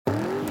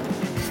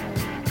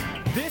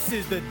This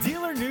is the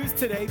Dealer News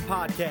Today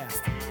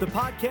podcast, the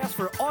podcast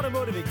for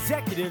automotive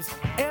executives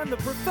and the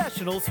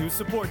professionals who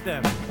support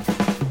them.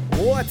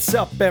 What's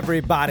up,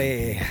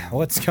 everybody?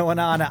 What's going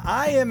on?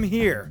 I am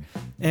here,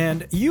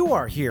 and you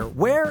are here.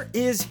 Where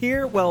is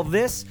here? Well,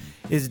 this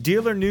is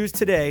Dealer News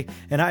Today,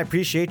 and I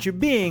appreciate you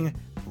being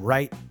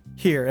right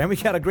here. And we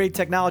got a great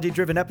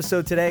technology-driven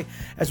episode today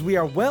as we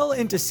are well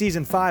into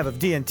Season 5 of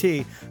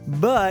D&T.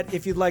 But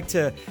if you'd like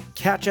to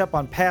catch up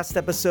on past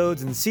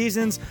episodes and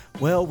seasons,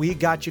 well, we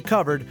got you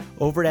covered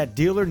over at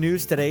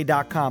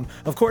dealernewstoday.com.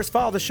 Of course,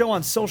 follow the show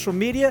on social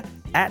media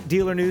at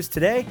Dealer News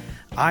Today.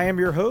 I am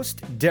your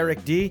host,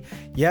 Derek D.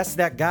 Yes,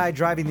 that guy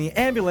driving the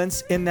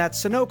ambulance in that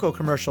Sunoco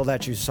commercial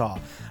that you saw.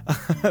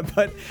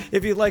 But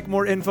if you'd like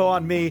more info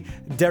on me,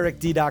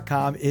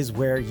 DerekD.com is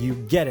where you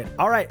get it.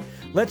 All right,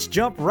 let's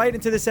jump right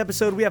into this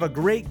episode. We have a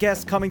great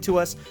guest coming to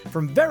us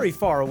from very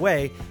far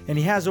away, and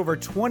he has over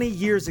 20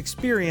 years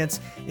experience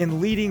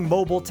in leading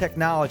mobile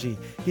technology.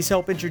 He's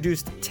helped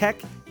introduce tech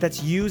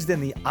that's used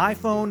in the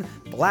iPhone,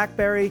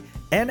 BlackBerry,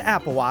 and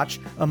Apple Watch,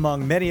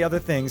 among many other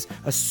things.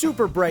 A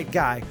super bright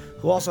guy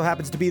who also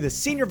happens to be the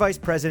Senior Vice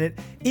President,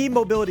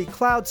 E-Mobility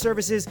Cloud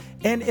Services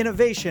and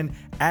Innovation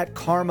at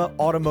Karma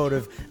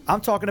Automotive. I'm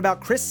talking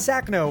about Chris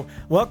Sacno.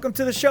 Welcome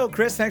to the show,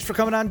 Chris. Thanks for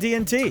coming on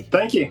D&T.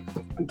 Thank you.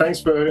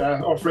 Thanks for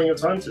offering your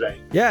time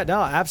today. Yeah,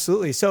 no,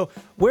 absolutely. So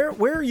where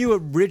are you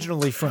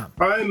originally from?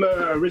 I'm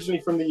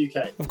originally from the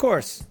UK. Of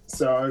course.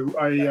 So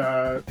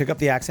I pick up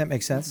the accent,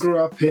 makes sense. Grew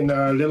up in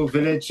a little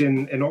village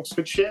in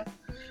Oxfordshire,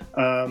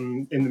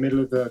 in the middle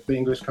of the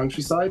English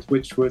countryside,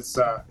 which was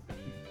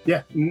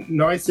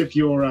nice if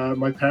you're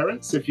my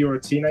parents. If you're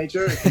a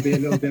teenager, it can be a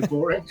little bit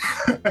boring.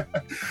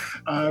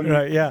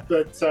 Right, yeah.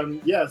 But so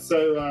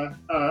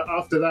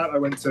after that, I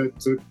went to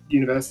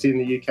university in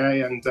the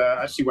UK and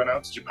actually went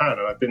out to Japan,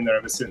 and I've been there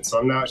ever since. So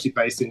I'm now actually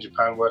based in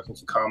Japan working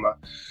for Karma,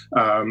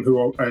 who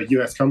are a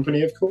US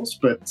company, of course.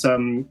 But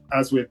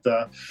as with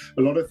a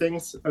lot of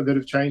things that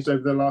have changed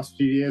over the last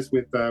few years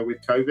with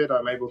COVID,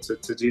 I'm able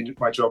to do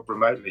my job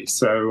remotely.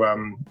 So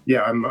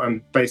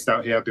I'm based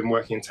out here. I've been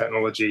working in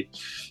technology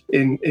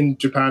in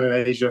Japan and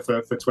Asia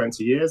for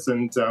 20 years,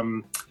 and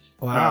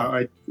wow.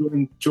 I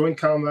joined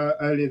Karma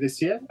earlier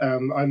this year.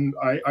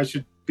 I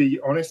should be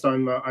honest,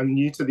 I'm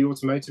new to the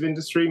automotive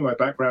industry. My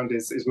background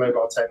is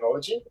mobile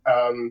technology,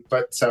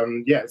 but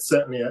it's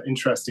certainly an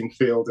interesting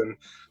field, and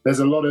there's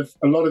a lot of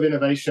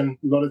innovation,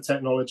 a lot of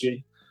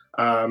technology,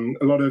 a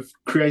lot of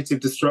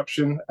creative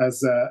disruption, as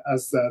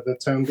the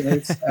term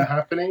goes,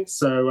 happening.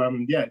 So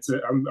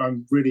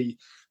I'm really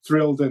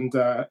thrilled and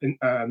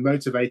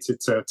motivated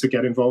to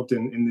get involved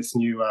in this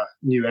new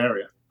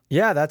area.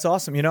 Yeah, that's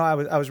awesome. You know,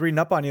 I was reading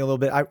up on you a little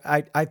bit.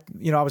 I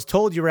was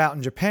told you were out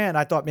in Japan.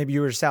 I thought maybe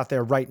you were just out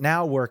there right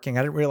now working.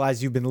 I didn't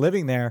realize you've been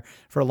living there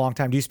for a long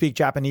time. Do you speak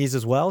Japanese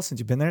as well since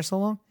you've been there so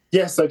long?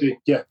 Yes, I do.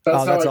 Yeah,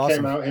 that's how I awesome.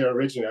 Came out here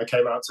originally. I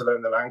came out to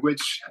learn the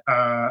language,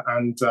 I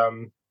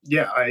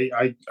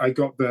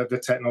got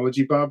the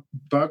technology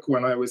bug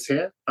when I was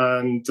here,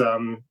 and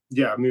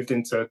I moved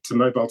into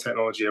mobile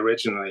technology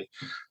originally,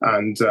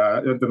 and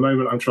at the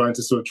moment I'm trying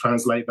to sort of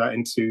translate that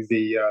into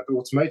the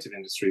automotive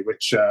industry,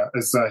 which,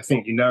 as I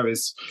think you know,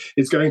 is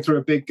going through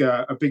a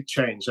big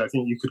change. I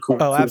think you could call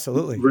it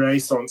absolutely the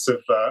renaissance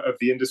of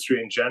the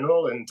industry in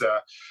general, and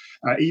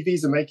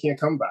EVs are making a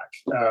comeback.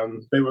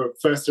 They were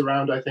first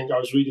around, I think I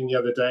was reading the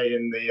other day,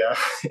 in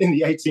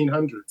the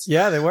 1800s.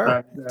 Yeah, they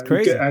were.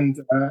 Crazy. And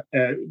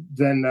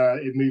then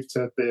it moved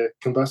to the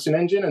combustion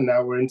engine, and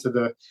now we're into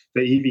the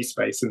EV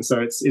space. And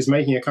so it's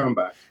making a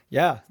comeback.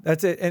 Yeah,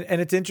 that's it.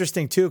 And it's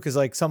interesting too, because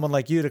like someone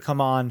like you to come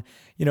on,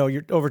 you know,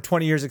 you're over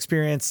 20 years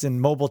experience in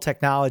mobile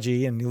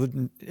technology, and you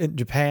live in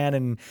Japan,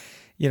 and,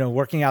 you know,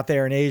 working out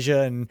there in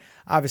Asia, and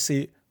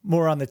obviously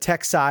more on the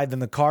tech side than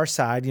the car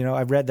side. You know,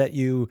 I've read that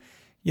you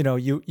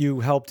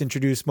helped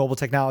introduce mobile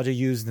technology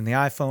used in the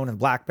iPhone and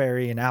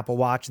BlackBerry and Apple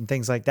Watch and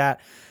things like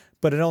that.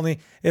 But it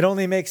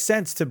only makes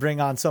sense to bring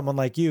on someone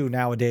like you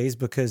nowadays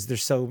because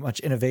there's so much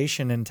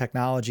innovation and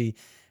technology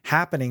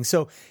happening.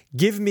 So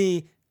give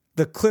me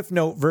the Cliff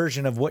Note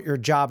version of what your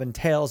job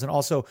entails, and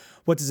also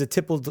what does a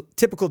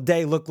typical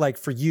day look like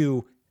for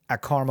you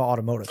at Karma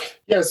Automotive?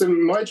 Yeah, so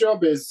my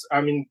job is,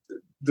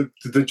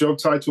 the job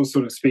title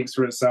sort of speaks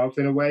for itself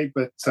in a way,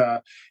 but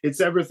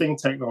it's everything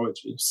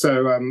technology.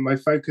 So my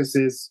focus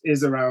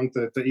is around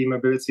the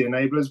e-mobility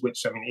enablers,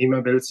 which,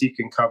 e-mobility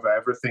can cover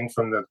everything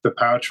from the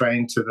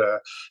powertrain to the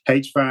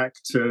HVAC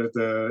to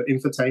the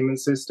infotainment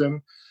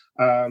system.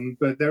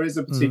 But there is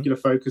a particular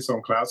focus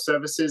on cloud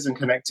services and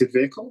connected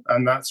vehicle,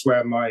 and that's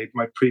where my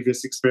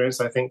previous experience,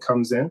 I think,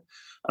 comes in.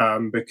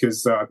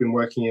 Because I've been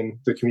working in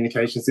the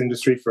communications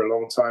industry for a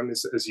long time,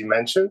 as you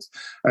mentioned.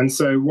 And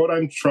so what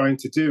I'm trying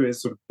to do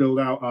is sort of build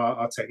out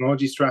our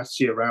technology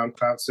strategy around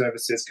cloud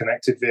services,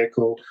 connected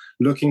vehicle,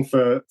 looking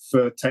for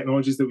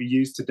technologies that we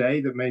use today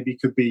that maybe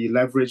could be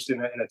leveraged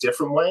in a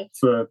different way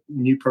for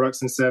new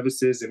products and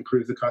services,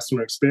 improve the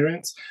customer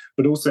experience,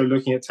 but also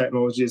looking at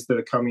technologies that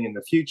are coming in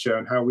the future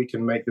and how we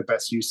can make the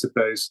best use of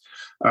those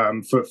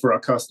for our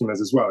customers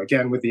as well.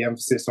 Again, with the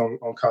emphasis on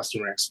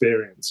customer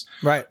experience.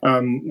 Right.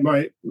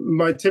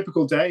 My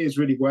typical day is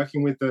really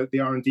working with the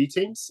R&D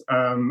teams.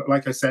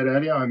 Like I said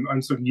earlier,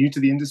 I'm sort of new to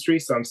the industry,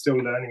 so I'm still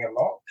learning a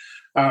lot.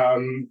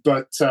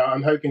 But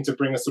I'm hoping to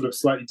bring a sort of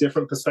slightly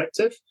different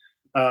perspective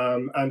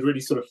and really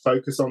sort of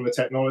focus on the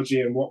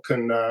technology and what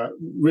can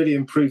really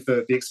improve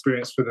the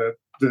experience for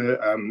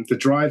the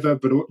driver,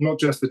 but not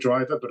just the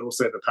driver, but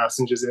also the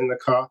passengers in the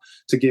car,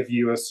 to give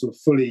you a sort of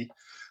fully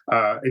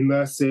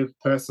immersive,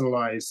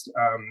 personalized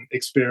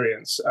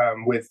experience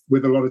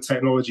with a lot of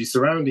technology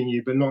surrounding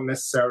you, but not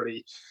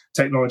necessarily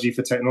technology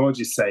for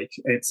technology's sake.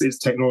 It's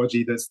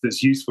technology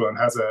that's useful and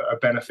has a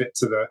benefit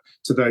to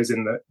those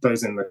in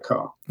the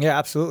car. Yeah,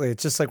 absolutely.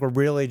 It's just like we're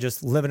really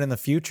just living in the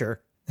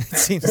future. It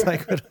seems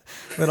like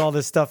with all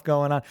this stuff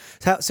going on.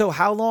 So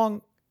how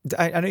long?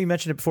 I know you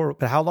mentioned it before,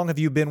 but how long have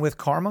you been with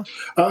Karma?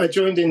 I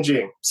joined in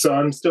June, so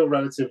I'm still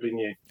relatively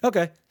new.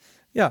 Okay.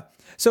 Yeah.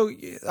 So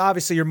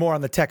obviously you're more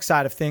on the tech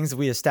side of things.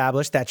 We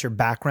established that's your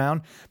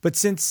background. But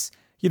since,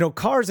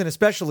 cars and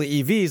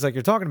especially EVs, like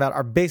you're talking about,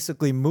 are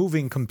basically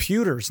moving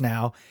computers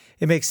now,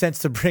 it makes sense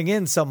to bring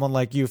in someone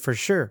like you for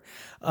sure.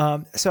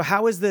 So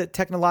how is the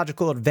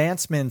technological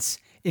advancements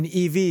in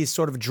EVs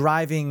sort of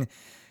driving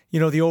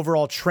the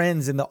overall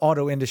trends in the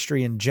auto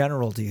industry in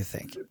general, do you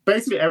think?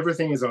 Basically,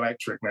 everything is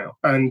electric now.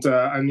 And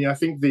I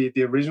think the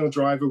original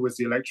driver was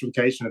the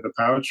electrification of the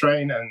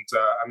powertrain.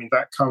 And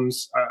that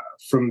comes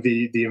from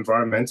the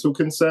environmental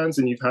concerns.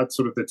 And you've had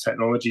sort of the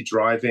technology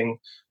driving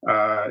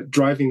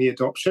the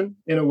adoption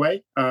in a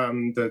way.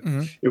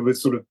 It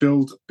was sort of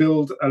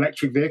build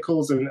electric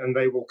vehicles and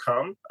they will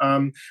come.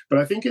 But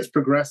I think it's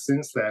progressed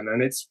since then.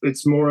 And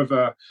it's more of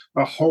a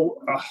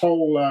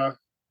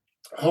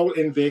whole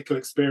in-vehicle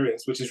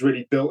experience, which is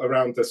really built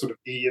around the sort of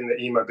and the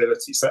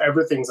e-mobility. So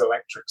everything's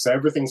electric, so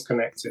everything's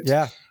connected.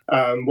 Yeah.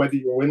 Whether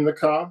you're in the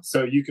car,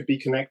 so you could be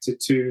connected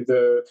to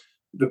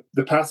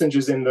the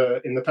passengers in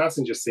the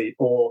passenger seat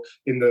or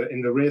in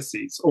the rear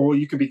seats, or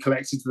you could be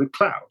connected to the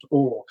cloud,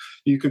 or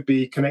you could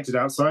be connected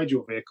outside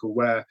your vehicle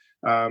where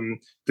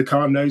the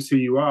car knows who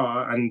you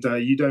are, and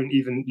you don't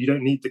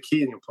need the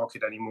key in your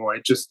pocket anymore.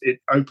 It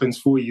opens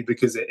for you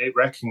because it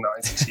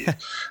recognizes you.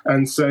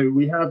 And so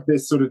we have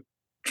this sort of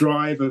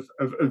drive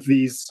of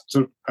these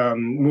sort of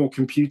more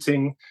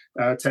computing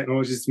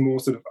technologies, more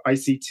sort of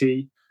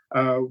ICT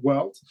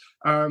world.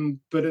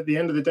 But at the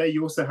end of the day,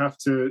 you also have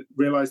to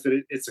realize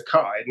that it's a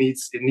car. It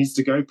needs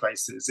to go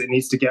places. It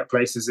needs to get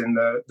places in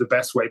the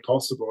best way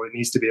possible. It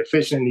needs to be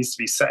efficient. It needs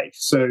to be safe.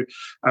 So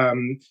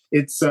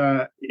it's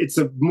a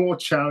more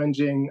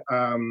challenging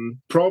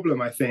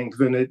problem, I think,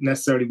 than it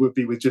necessarily would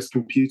be with just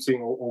computing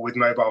or with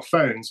mobile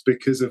phones,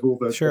 because of all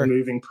the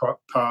moving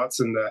parts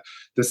and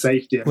the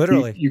safety.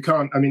 Literally, you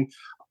can't. I mean,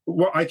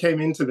 what I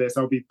came into this,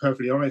 I'll be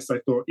perfectly honest, I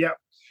thought, yeah,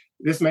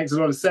 this makes a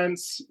lot of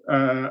sense.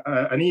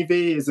 An EV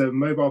is a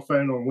mobile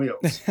phone on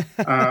wheels.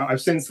 I've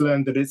since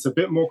learned that it's a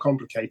bit more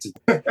complicated.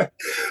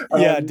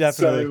 Yeah,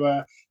 definitely.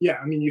 So,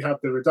 you have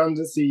the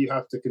redundancy. You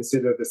have to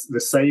consider the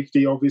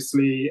safety,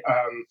 obviously.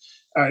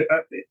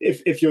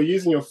 If you're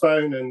using your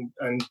phone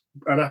and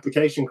an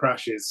application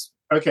crashes,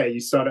 okay, you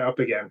start it up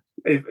again.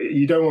 If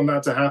you don't want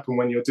that to happen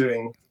when you're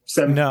doing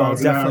 70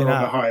 miles an hour on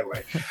the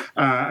highway.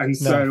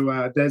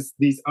 So there's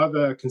these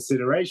other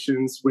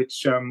considerations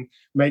which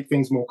make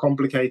things more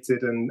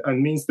complicated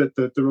and means that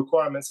the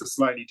requirements are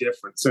slightly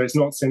different. So it's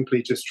not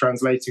simply just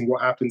translating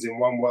what happens in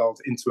one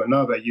world into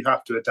another. You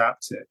have to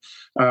adapt it.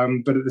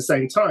 But at the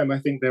same time, I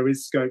think there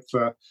is scope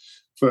for,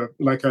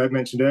 like I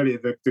mentioned earlier,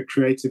 the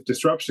creative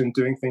disruption,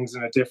 doing things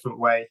in a different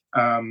way.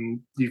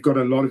 You've got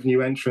a lot of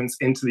new entrants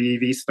into the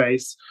EV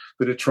space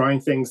that are trying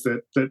things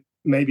that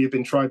maybe have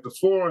been tried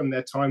before and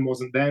their time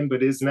wasn't then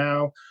but is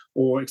now,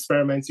 or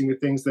experimenting with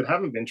things that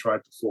haven't been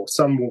tried before.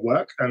 Some will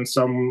work and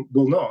some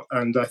will not.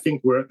 And I think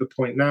we're at the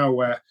point now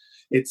where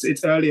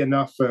it's early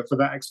enough for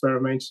that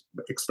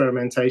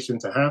experimentation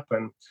to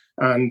happen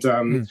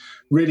and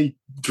really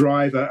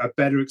drive a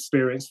better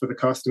experience for the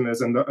customers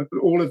and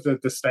all of the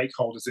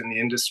stakeholders in the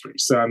industry.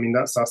 So, I mean,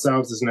 that's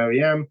ourselves as an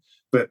OEM,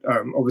 but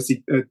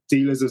obviously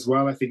dealers as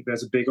well. I think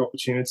there's a big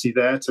opportunity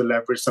there to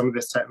leverage some of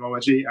this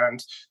technology,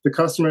 and the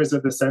customer is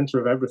at the center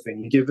of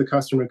everything. You give the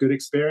customer a good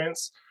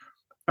experience,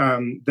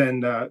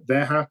 then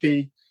they're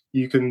happy.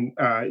 You can,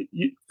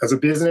 as a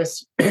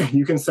business,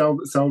 you can sell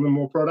them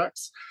more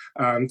products,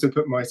 to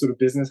put my sort of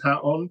business hat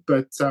on.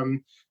 But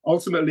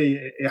ultimately,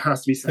 it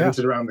has to be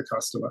centered around the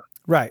customer.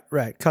 Right.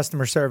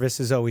 Customer service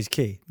is always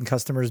key, and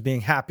customers being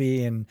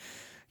happy and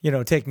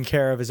taken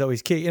care of is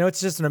always key. It's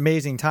just an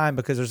amazing time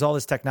because there's all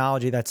this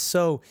technology that's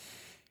so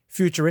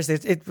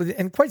futuristic.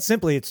 And quite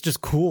simply, it's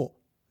just cool.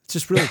 It's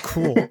just really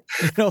cool.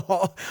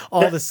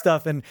 all this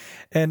stuff.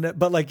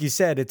 But like you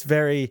said, it's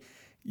very,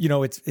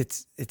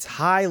 it's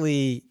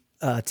highly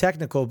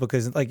technical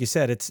because, like you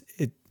said,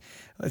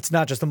 it's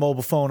not just a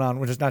mobile phone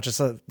on, it's not just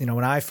an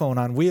iPhone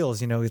on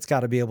wheels. It's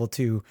got to be able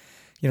to,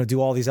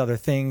 do all these other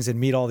things and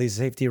meet all these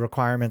safety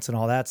requirements and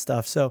all that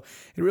stuff. So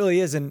it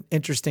really is an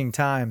interesting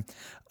time.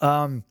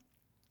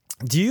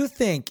 Do you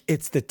think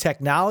it's the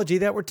technology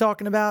that we're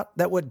talking about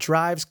that what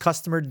drives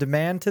customer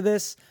demand to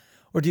this?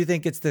 Or do you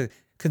think it's the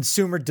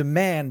consumer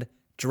demand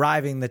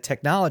driving the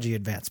technology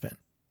advancement?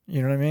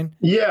 You know what I mean?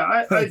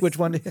 Yeah, which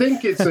one?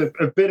 Think it's a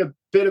bit of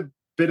both.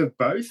 Bit of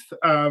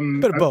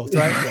both,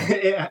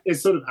 right? It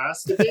sort of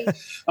has to be.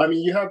 I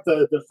mean, you have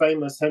the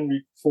famous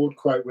Henry Ford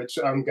quote, which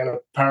I'm going to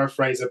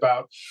paraphrase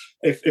about: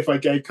 if I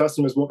gave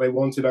customers what they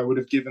wanted, I would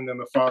have given them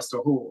a faster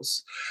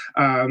horse.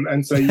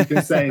 And so you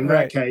can say in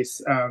that case,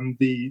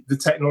 the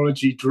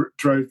technology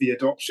drove the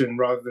adoption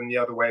rather than the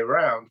other way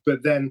around.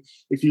 But then,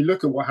 if you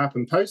look at what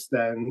happened post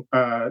then,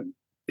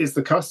 is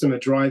the customer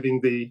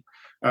driving the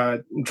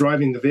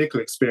vehicle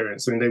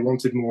experience. I mean, they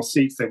wanted more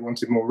seats, they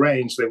wanted more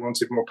range, they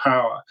wanted more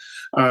power.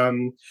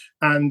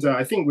 And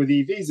I think with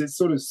EVs, it's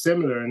sort of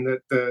similar in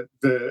that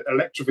the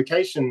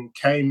electrification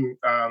came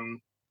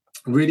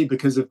really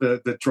because of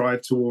the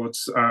drive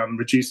towards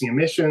reducing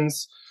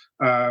emissions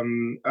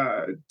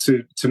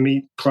to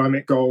meet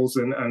climate goals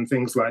and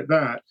things like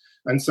that.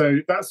 And so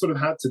that sort of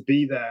had to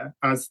be there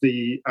as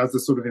the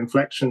sort of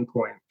inflection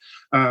point.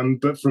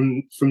 But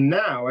from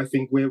now, I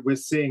think we're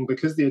seeing,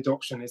 because the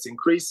adoption is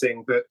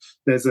increasing, that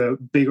there's a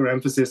bigger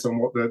emphasis on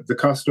what the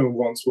customer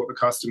wants, what the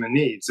customer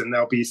needs, and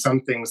there'll be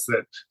some things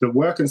that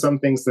work and some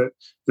things that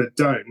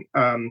don't.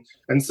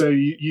 And so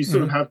you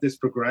sort of have this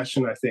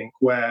progression, I think,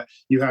 where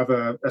you have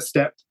a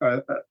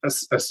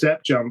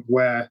step jump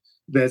where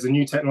there's a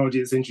new technology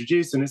that's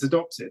introduced and it's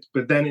adopted,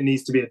 but then it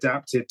needs to be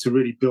adapted to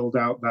really build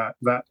out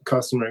that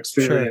customer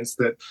experience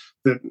that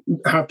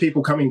have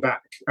people coming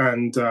back.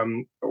 And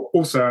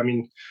also, I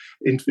mean,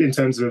 in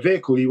terms of a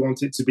vehicle, you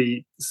want it to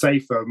be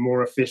safer,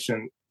 more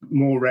efficient,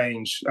 more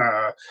range,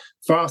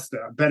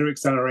 faster, better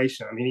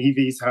acceleration. I mean,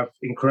 EVs have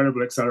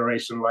incredible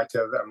acceleration.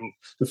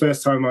 The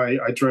first time I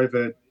drove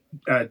a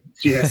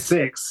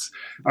GS6,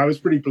 I was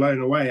pretty blown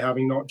away,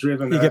 having not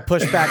driven. You get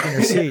pushed back in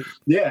your seat.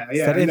 yeah.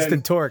 That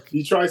instant torque.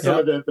 You try some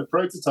of the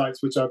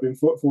prototypes, which I've been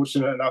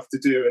fortunate enough to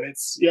do, and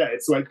it's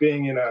like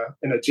being in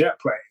a jet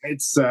plane.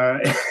 It's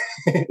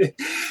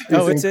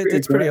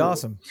it's pretty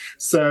awesome.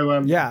 So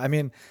I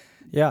mean.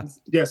 Yeah.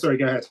 Sorry,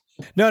 go ahead.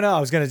 No, I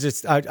was going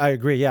to I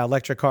agree. Yeah.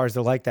 Electric cars,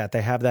 they're like that.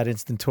 They have that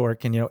instant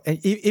torque, and,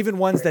 even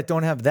ones that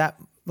don't have that,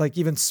 like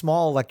even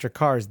small electric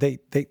cars, they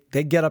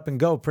get up and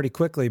go pretty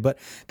quickly. But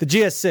the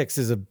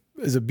GS6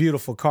 is a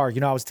beautiful car.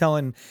 I was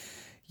telling,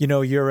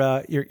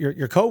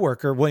 your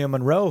coworker, William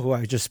Monroe, who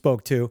I just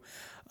spoke to,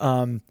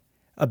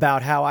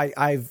 about how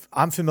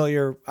I'm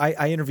familiar.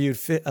 I interviewed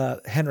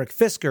Henrik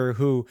Fisker,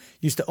 who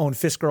used to own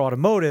Fisker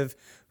Automotive,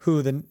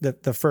 who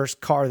the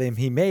first car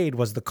he made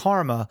was the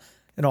Karma,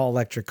 an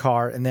all-electric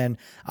car. And then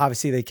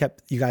obviously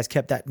you guys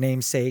kept that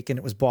namesake, and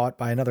it was bought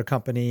by another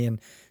company and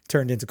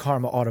turned into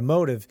Karma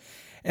Automotive.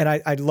 And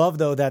I love,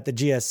 though, that the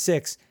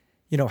GS6,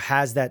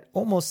 has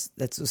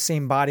that's the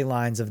same body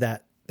lines of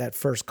that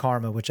first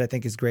Karma, which I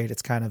think is great.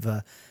 It's kind of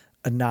a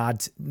nod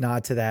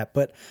to that.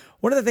 But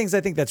one of the things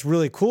I think that's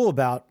really cool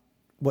about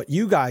what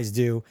you guys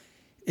do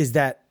is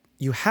that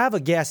you have a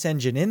gas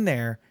engine in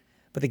there,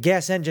 but the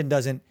gas engine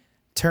doesn't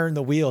turn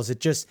the wheels. It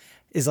just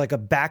is like a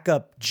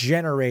backup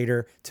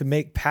generator to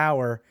make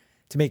power,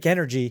 to make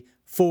energy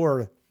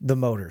for the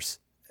motors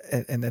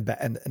and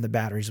the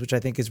batteries, which I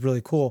think is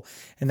really cool.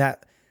 And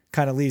that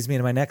kind of leads me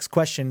to my next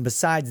question.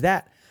 Besides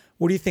that,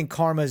 what do you think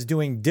Karma is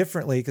doing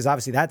differently? Because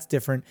obviously that's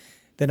different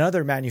than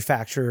other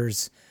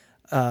manufacturers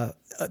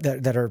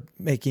that are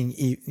making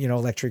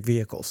electric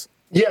vehicles.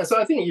 Yeah,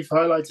 so I think you've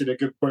highlighted a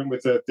good point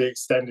with the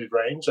extended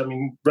range. I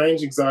mean,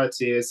 range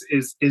anxiety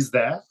is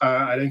there.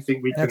 I don't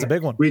think that's a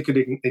big one. We could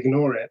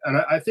ignore it.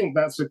 And I think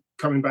that's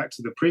coming back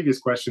to the previous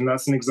question.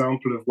 That's an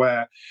example of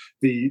where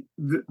the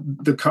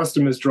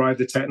customers drive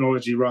the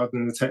technology rather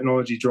than the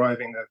technology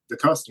driving the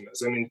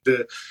customers. I mean,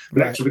 the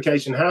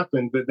electrification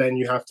happened, but then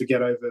you have to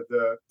get over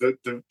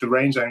the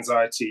range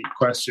anxiety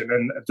question,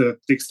 and the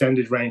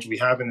extended range we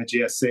have in the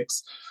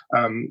GS6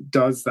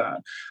 does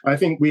that. I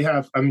think we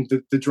have,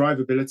 the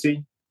drivability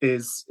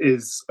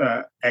is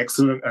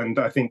excellent, and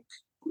I think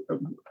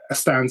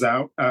stands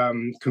out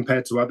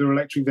compared to other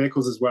electric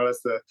vehicles, as well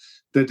as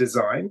the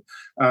design.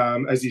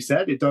 As you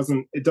said, it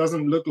doesn't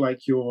look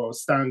like your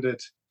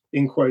standard,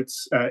 in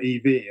quotes,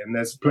 EV, and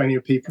there's plenty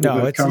of people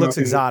it looks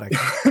exotic.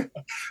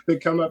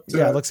 that come up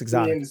to it looks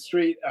exotic. Me in the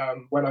street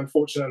when I'm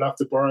fortunate enough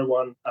to borrow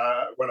one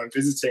when I'm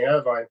visiting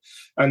Irvine,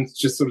 and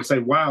just sort of say,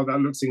 wow, that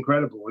looks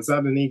incredible. Is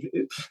that an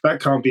EV?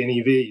 That can't be an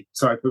EV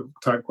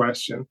type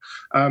question.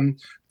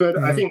 But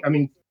I think,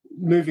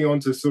 moving on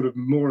to sort of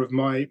more of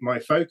my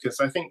focus,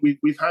 I think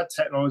we've had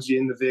technology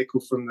in the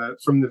vehicle from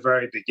the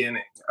very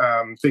beginning.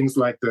 Things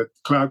like the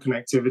cloud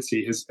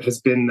connectivity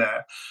has been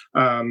there,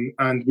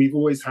 and we've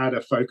always had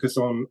a focus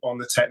on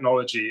the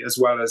technology as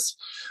well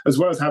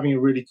as having a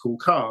really cool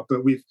car.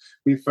 But we've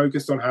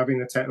focused on having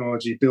the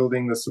technology,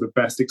 building the sort of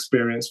best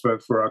experience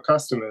for our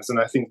customers, and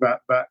I think that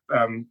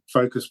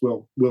focus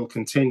will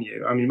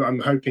continue. I mean, I'm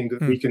hoping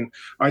that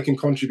I can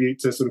contribute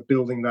to sort of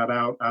building that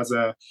out as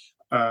a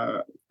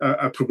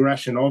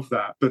progression of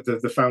that, but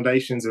the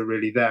foundations are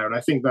really there. And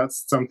I think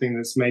that's something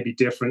that's maybe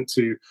different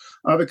to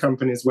other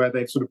companies where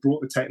they've sort of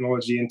brought the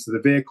technology into the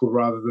vehicle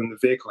rather than the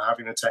vehicle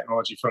having the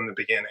technology from the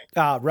beginning.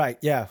 Right.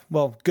 Yeah.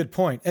 Well, good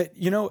point.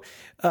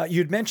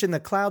 You'd mentioned the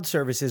cloud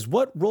services.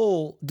 What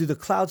role do the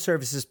cloud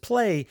services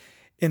play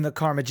in the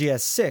Karma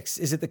GS6?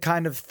 Is it the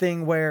kind of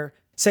thing where,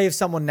 say if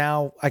someone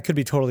now, I could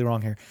be totally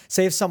wrong here,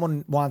 say if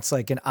someone wants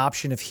like an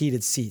option of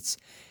heated seats,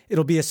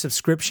 it'll be a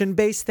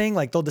subscription-based thing.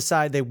 Like they'll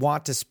decide they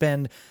want to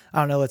spend, I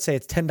don't know, let's say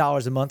it's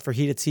 $10 a month for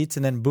heated seats,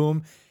 and then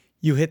boom,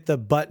 you hit the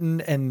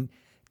button and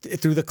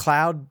through the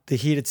cloud, the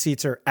heated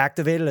seats are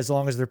activated as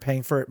long as they're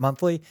paying for it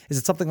monthly. Is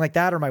it something like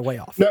that, or am I way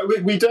off? No,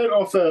 we don't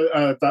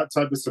offer that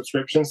type of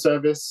subscription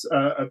service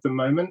at the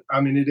moment. I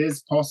mean, it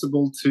is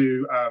possible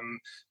to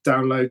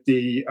download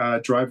the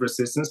driver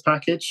assistance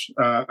package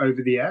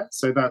over the air.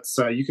 So that's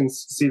you can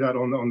see that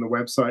on the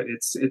website.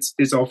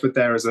 It's offered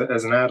there as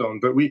an add-on,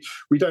 but we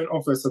don't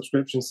offer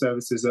subscription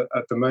services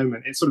at the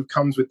moment. It sort of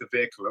comes with the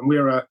vehicle, and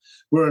we're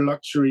a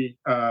luxury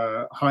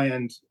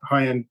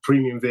high-end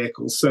premium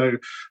vehicle. So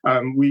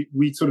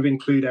we sort of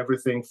include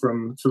everything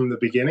from the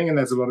beginning, and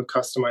there's a lot of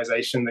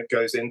customization that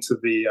goes into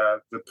the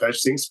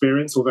purchasing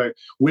experience. Although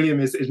William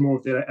is more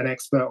of an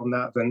expert on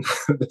that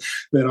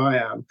than I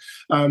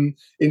am.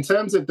 In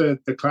terms of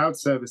the cloud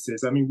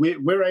services, I mean,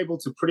 we're able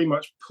to pretty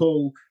much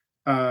pull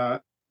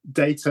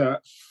data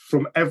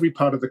from every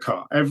part of the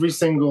car, every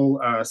single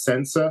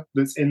sensor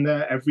that's in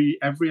there, every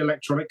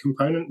electronic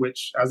component,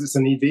 which as it's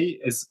an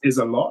EV is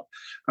a lot.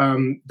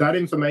 That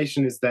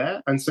information is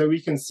there, and so we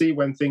can see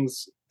when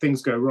things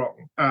go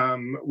wrong.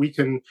 We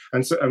can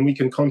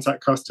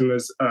contact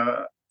customers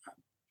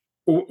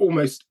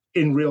almost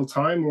in real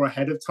time or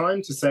ahead of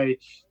time to say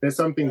there's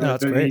something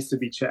that needs to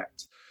be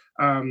checked.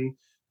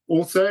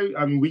 Also,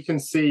 we can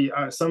see.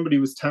 Somebody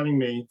was telling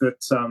me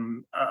that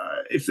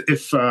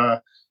if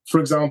for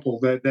example,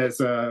 there's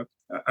an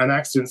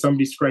accident,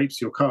 somebody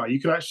scrapes your car, you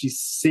can actually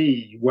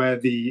see where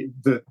the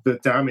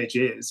damage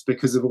is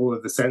because of all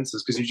of the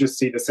sensors, because you just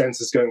see the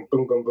sensors going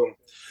boom, boom, boom.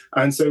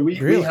 And so we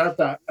have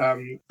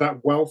that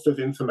wealth of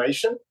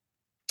information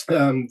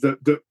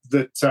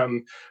that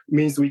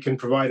means we can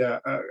provide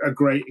a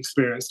great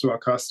experience to our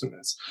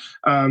customers.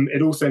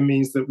 It also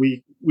means that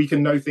we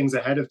can know things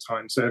ahead of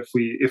time. So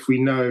if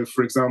we know,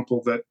 for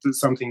example, that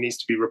something needs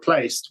to be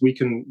replaced, we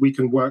can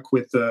work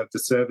with the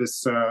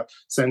service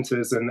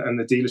centers and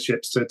the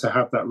dealerships to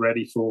have that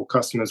ready for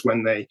customers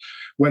when they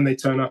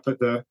turn up in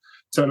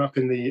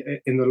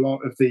the lot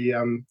of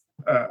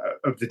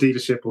the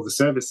dealership or the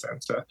service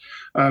center.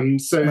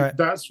 So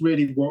that's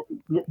really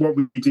what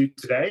we do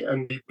today,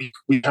 and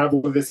we have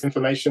all of this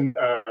information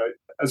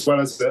as well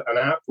as an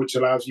app which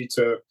allows you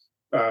to,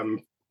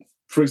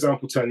 for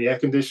example, turn the air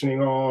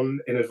conditioning on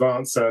in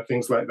advance,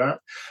 things like that.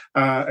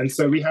 And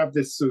so we have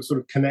this sort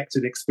of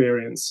connected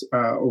experience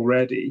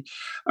already.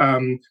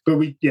 But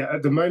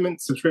at the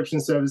moment, subscription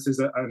services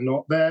are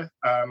not there.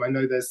 I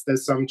know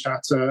there's some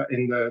chatter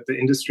in the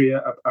industry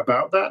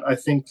about that. I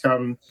think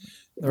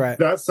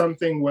that's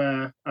something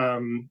where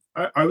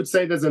I would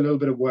say there's a little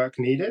bit of work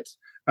needed.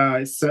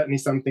 It's certainly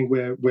something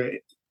we're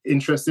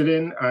interested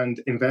in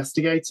and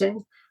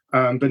investigating,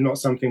 but not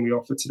something we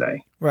offer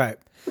today. Right.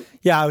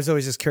 Yeah, I was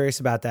always just curious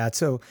about that.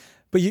 So,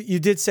 but you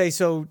did say,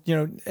 so,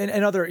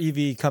 and other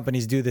EV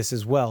companies do this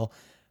as well,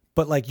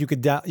 but like you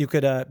could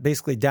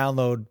basically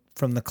download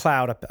from the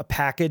cloud a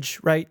package,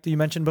 right, that you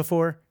mentioned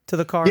before, to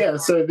the car? Yeah,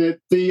 so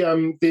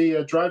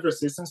the driver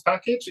assistance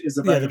package is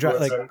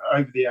available as an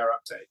over-the-air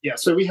update. Yeah,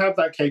 so we have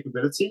that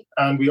capability,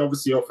 and we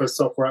obviously offer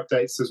software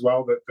updates as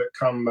well that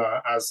come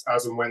as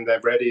and when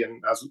they're ready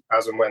and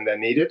as and when they're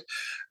needed.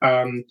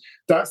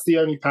 That's the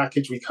only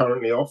package we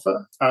currently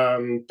offer,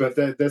 but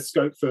there's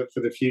scope for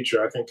the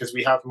future, I think, because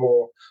we have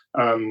more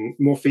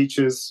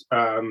features,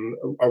 a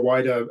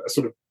wider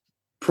sort of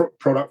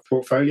product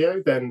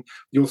portfolio, then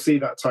you'll see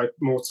that type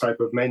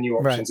of menu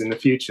options in the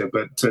future.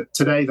 But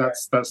today,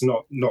 that's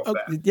not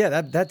there. Yeah,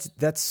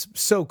 that's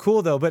so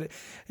cool though. But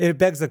it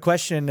begs the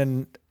question,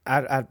 and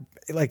I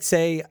like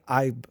say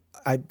I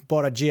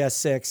bought a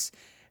GS6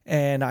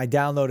 and I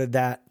downloaded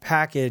that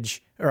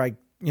package, or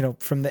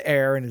from the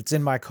air, and it's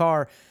in my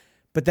car,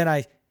 but then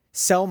I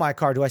sell my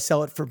car. Do I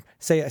sell it for,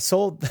 say I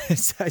sell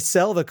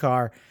the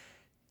car?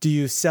 Do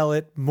you sell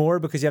it more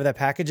because you have that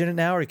package in it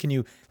now, or can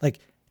you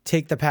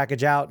take the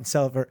package out and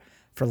sell it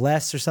for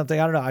less or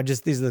something? I don't know.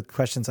 These are the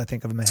questions I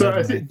think of in my head. So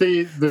I think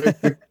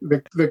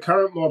the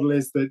current model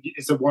is that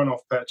it's a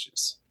one-off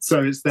purchase.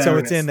 So it's there. So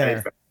it's in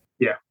there.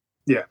 Yeah.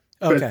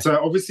 Okay. But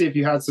obviously, if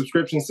you had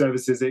subscription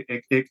services,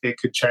 it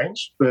could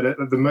change. But at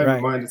the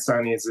moment, my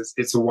understanding is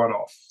it's a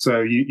one-off.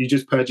 So you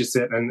just purchase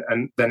it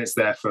and then it's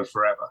there for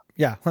forever.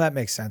 Yeah, well, that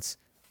makes sense,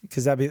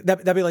 because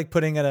that'd be like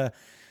putting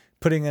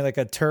in like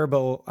a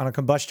turbo on a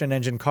combustion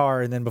engine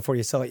car, and then before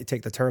you sell it, you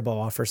take the turbo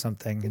off or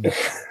something. And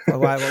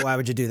why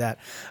would you do that?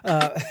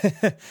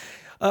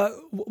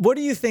 What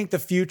do you think the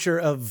future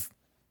of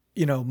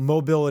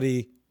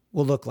mobility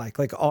will look like?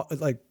 Like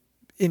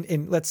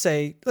in let's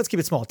keep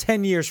it small.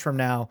 10 years from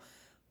now,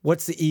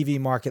 what's the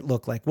EV market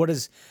look like? What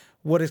does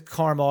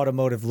Karma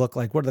Automotive look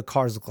like? What do the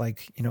cars look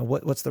like?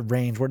 What's the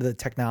range? What are the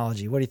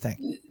technology? What do you think?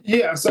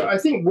 Yeah, so I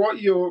think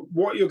what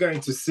you're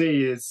going to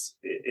see is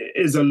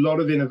a lot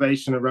of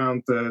innovation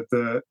around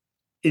the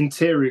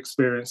interior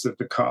experience of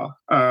the car.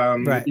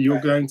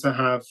 You're going to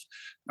have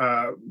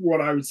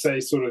what I would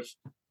say sort of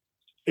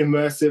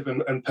immersive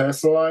and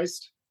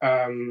personalized.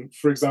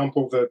 For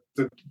example,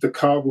 the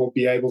car will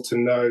be able to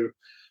know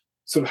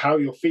sort of how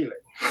you're feeling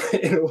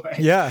in a way.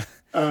 Yeah.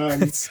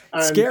 It's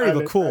scary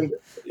but cool.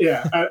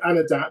 And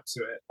adapt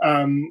to it.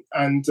 I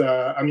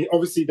mean,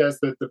 obviously, there's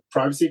the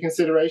privacy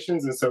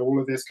considerations, and so all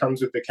of this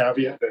comes with the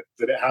caveat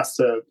that it has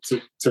to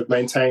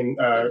maintain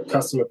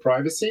customer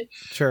privacy.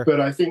 Sure.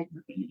 But I think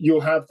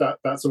you'll have that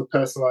sort of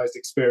personalized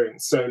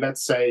experience. So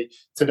let's say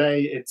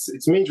today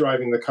it's me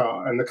driving the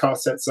car, and the car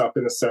sets up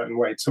in a certain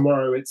way.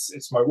 Tomorrow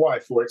it's my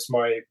wife or it's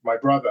my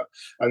brother,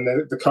 and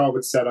the car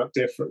would set up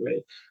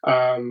differently.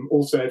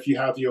 Also, if you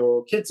have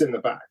your kids in the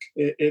back,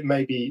 it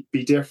may be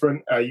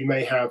different. You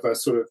may have a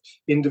sort of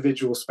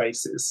individual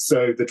spaces.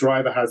 So the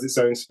driver has its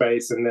own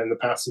space, and then the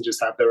passengers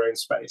have their own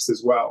space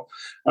as well,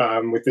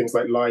 with things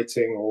like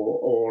lighting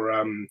or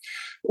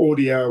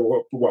audio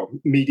or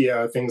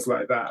media, things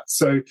like that.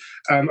 So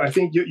I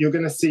think you're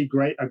going to see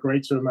a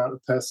greater amount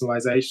of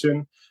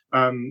personalization.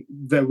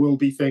 There will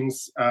be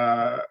things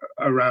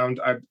around,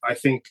 I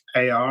think,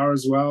 AR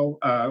as well,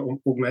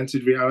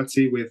 augmented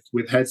reality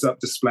with heads-up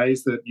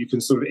displays that you can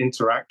sort of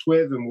interact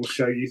with, and will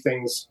show you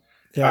things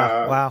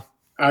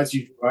as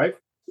you drive.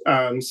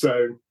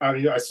 So I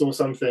mean, I saw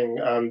something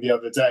the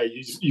other day.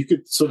 You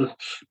could sort of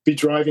be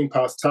driving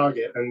past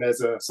Target, and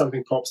there's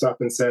something pops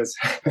up and says,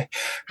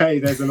 "Hey,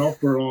 there's an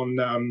offer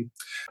on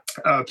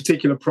a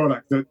particular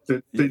product that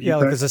like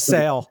there's a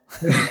sale."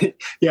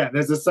 Yeah,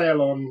 there's a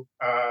sale on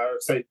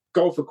say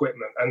golf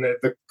equipment, and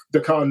the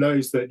car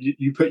knows that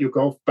you put your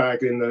golf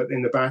bag in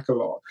the back a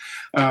lot.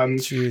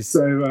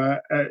 So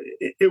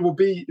it will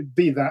be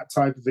that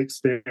type of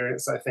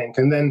experience, I think.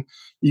 And then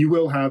you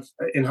will have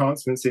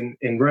enhancements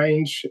in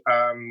range,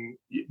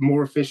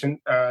 more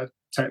efficient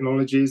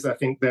technologies. I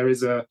think there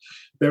is a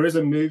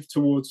move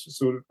towards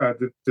sort of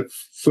the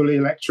fully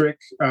electric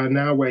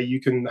now, where you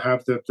can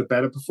have the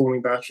better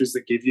performing batteries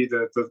that give you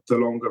the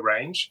longer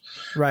range.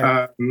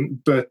 Right.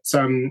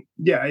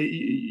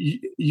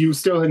 You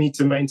still need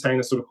to maintain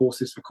a sort of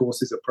horses for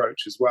courses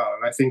approach as well.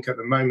 And I think at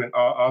the moment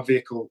our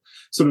vehicle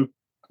sort of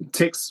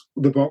ticks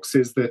the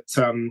boxes that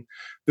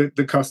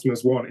the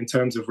customers want in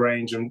terms of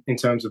range and in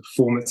terms of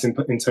performance,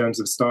 in terms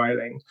of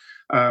styling.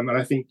 And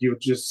I think you're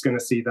just going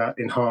to see that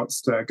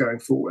enhanced going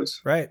forward.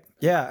 Right.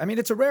 Yeah. I mean,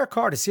 it's a rare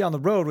car to see on the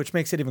road, which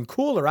makes it even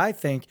cooler, I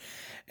think.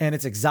 And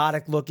it's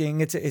exotic looking.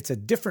 It's a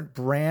different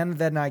brand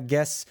than, I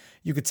guess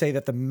you could say,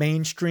 that the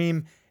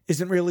mainstream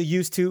isn't really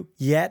used to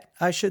yet,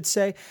 I should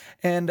say.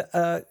 And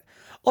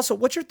also,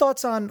 what's your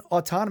thoughts on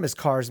autonomous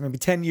cars maybe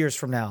 10 years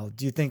from now?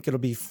 Do you think it'll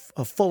be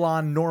a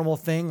full-on normal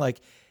thing, like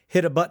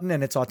hit a button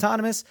and it's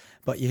autonomous,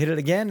 but you hit it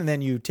again and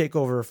then you take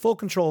over full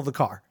control of the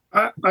car?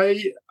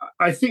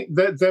 I think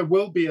that there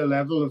will be a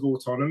level of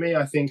autonomy.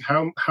 I think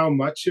how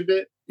much of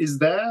it is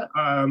there?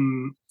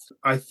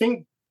 I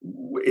think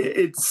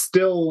it's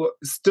still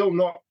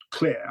not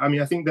clear. I mean,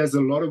 I think there's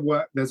a lot of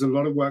work. There's a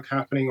lot of work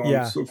happening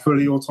on sort of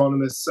fully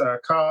autonomous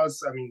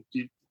cars. I mean,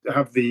 you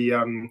have the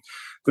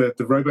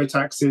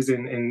robo-taxis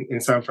in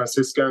San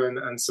Francisco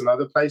and some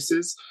other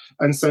places,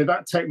 and so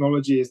that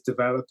technology is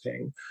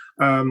developing.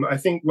 I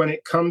think when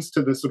it comes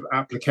to the sort of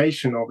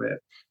application of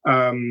it,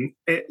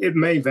 it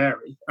may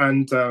vary,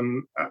 and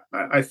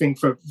I think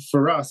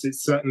for us,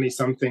 it's certainly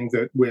something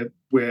that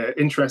we're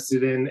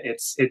interested in.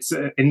 It's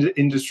an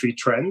industry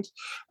trend,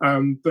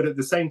 but at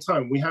the same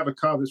time, we have a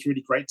car that's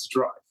really great to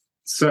drive.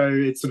 So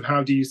it's sort of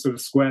how do you sort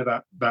of square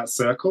that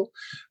circle?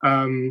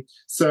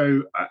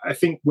 So I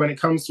think when it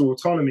comes to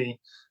autonomy,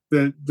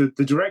 the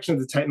direction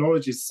of the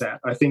technology is set.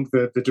 I think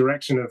the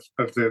direction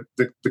of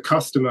the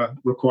customer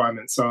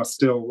requirements are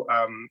still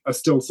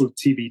sort of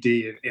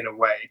TBD in a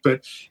way,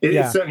 but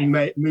it's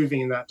certainly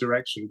moving in that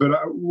direction. But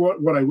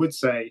what I would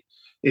say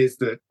is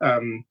that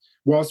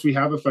whilst we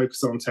have a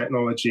focus on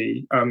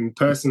technology,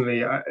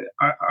 personally,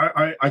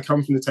 I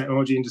come from the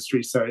technology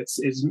industry, so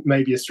it's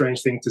maybe a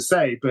strange thing to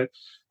say, but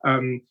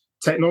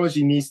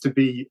technology needs to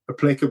be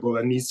applicable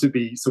and needs to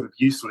be sort of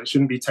useful. It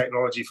shouldn't be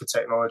technology for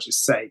technology's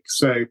sake.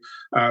 So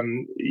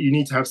you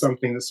need to have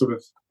something that's sort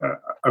of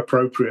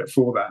appropriate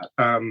for that.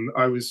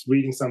 I was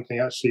reading something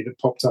actually that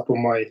popped up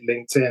on my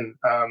LinkedIn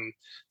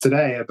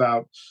today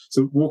about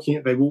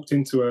they walked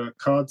into a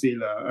car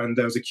dealer and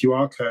there was a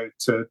QR code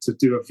to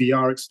do a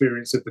VR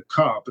experience of the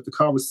car, but the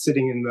car was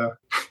sitting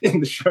in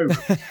the showroom.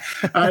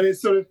 And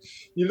it's sort of,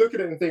 you look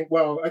at it and think,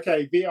 well,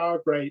 okay,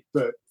 VR, great,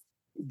 but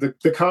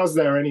the car's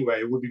there anyway.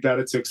 It would be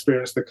better to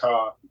experience the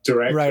car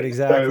directly. Right,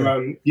 exactly.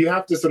 So you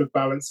have to sort of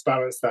balance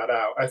that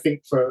out. I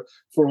think for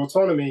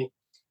autonomy,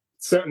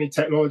 certainly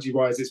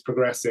technology-wise, it's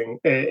progressing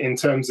in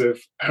terms of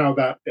how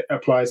that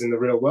applies in the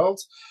real world.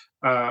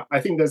 I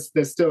think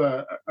there's still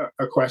a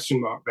question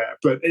mark there,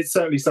 but it's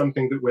certainly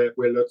something that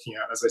we're looking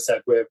at. As I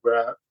said, we're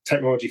a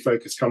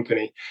technology-focused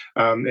company,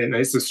 and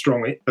it's a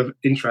strong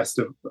interest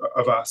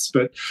of us.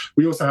 But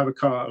we also have a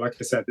car, like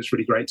I said, that's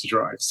really great to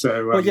drive.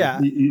 So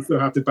you still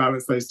have to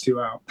balance those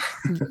two out.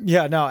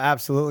 Yeah, no,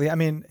 absolutely. I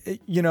mean,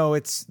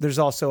 there's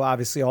also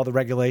obviously all the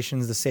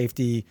regulations, the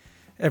safety,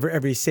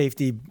 every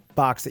safety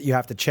box that you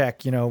have to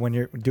check, when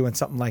you're doing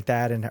something like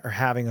that or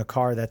having a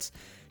car that's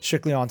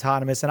strictly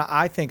autonomous. And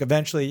I think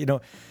eventually,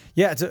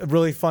 it's a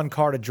really fun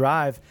car to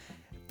drive.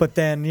 But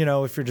then,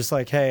 if you're just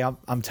like, hey,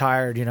 I'm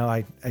tired,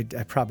 I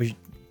probably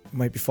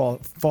might be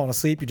falling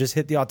asleep. You just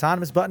hit the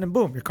autonomous button and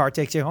boom, your car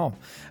takes you home.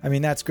 I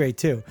mean, that's great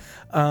too.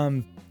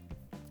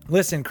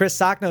 Listen, Chris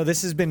Sacno,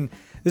 this has been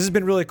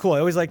really cool. I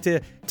always like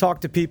to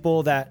talk to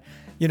people that,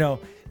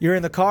 you're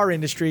in the car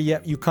industry,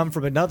 yet you come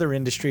from another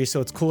industry.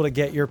 So it's cool to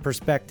get your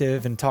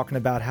perspective and talking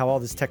about how all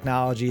this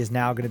technology is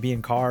now going to be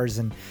in cars.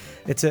 And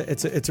it's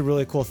a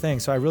really cool thing.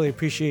 So I really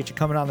appreciate you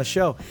coming on the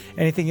show.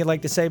 Anything you'd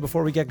like to say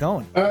before we get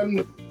going?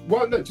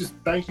 Well, no, just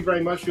thank you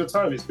very much for your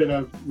time. It's been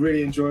a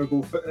really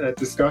enjoyable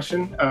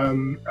discussion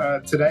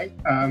today.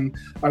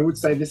 I would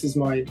say this is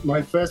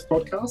my first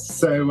podcast.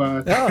 So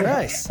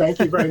nice. Thank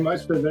you very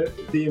much for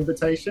the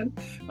invitation.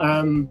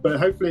 But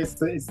hopefully it's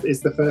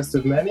the first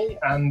of many.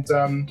 And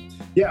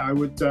I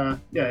would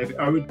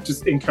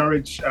just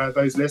encourage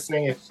those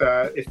listening,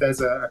 if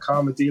there's a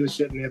Karma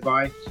dealership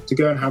nearby, to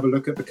go and have a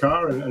look at the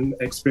car and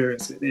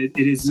experience it.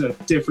 It is a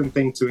different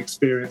thing to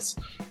experience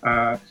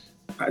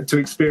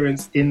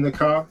in the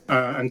car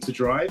and to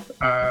drive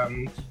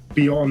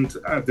beyond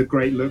the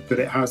great look that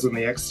it has on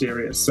the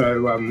exterior.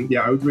 So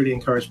I would really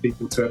encourage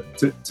people to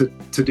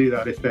do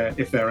that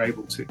if they're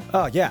able to.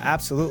 Oh yeah,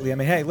 absolutely. I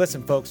mean, hey,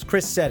 listen, folks,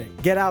 Chris said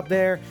it. Get out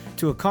there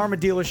to a Karma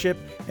dealership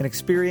and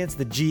experience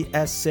the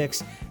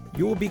GS6.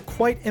 You will be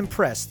quite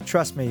impressed,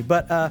 trust me.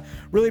 But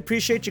really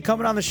appreciate you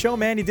coming on the show,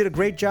 man. You did a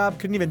great job.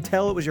 Couldn't even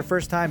tell it was your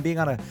first time being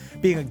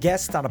a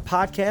guest on a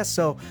podcast.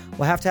 So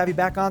we'll have to have you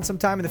back on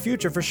sometime in the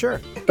future for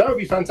sure. That would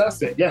be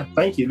fantastic. Yeah,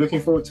 thank you.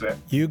 Looking forward to it.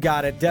 You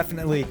got it,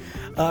 definitely.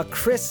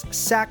 Chris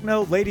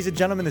Sacno, ladies and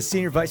gentlemen, the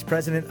Senior Vice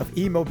President of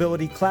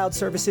E-Mobility, Cloud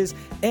Services,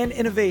 and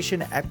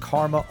Innovation at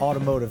Karma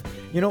Automotive.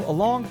 A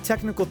long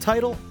technical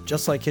title,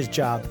 just like his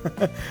job.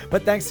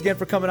 But thanks again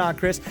for coming on,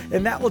 Chris.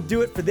 And that will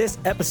do it for this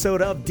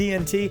episode of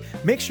DNT.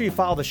 Make sure you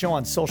follow the show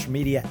on social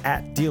media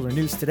at Dealer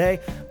News Today.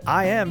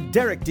 I am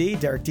Derek D,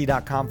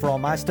 DerekD.com for all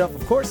my stuff.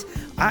 Of course,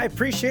 I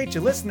appreciate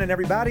you listening,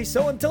 everybody.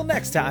 So until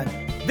next time,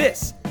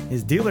 this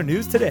is Dealer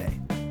News Today.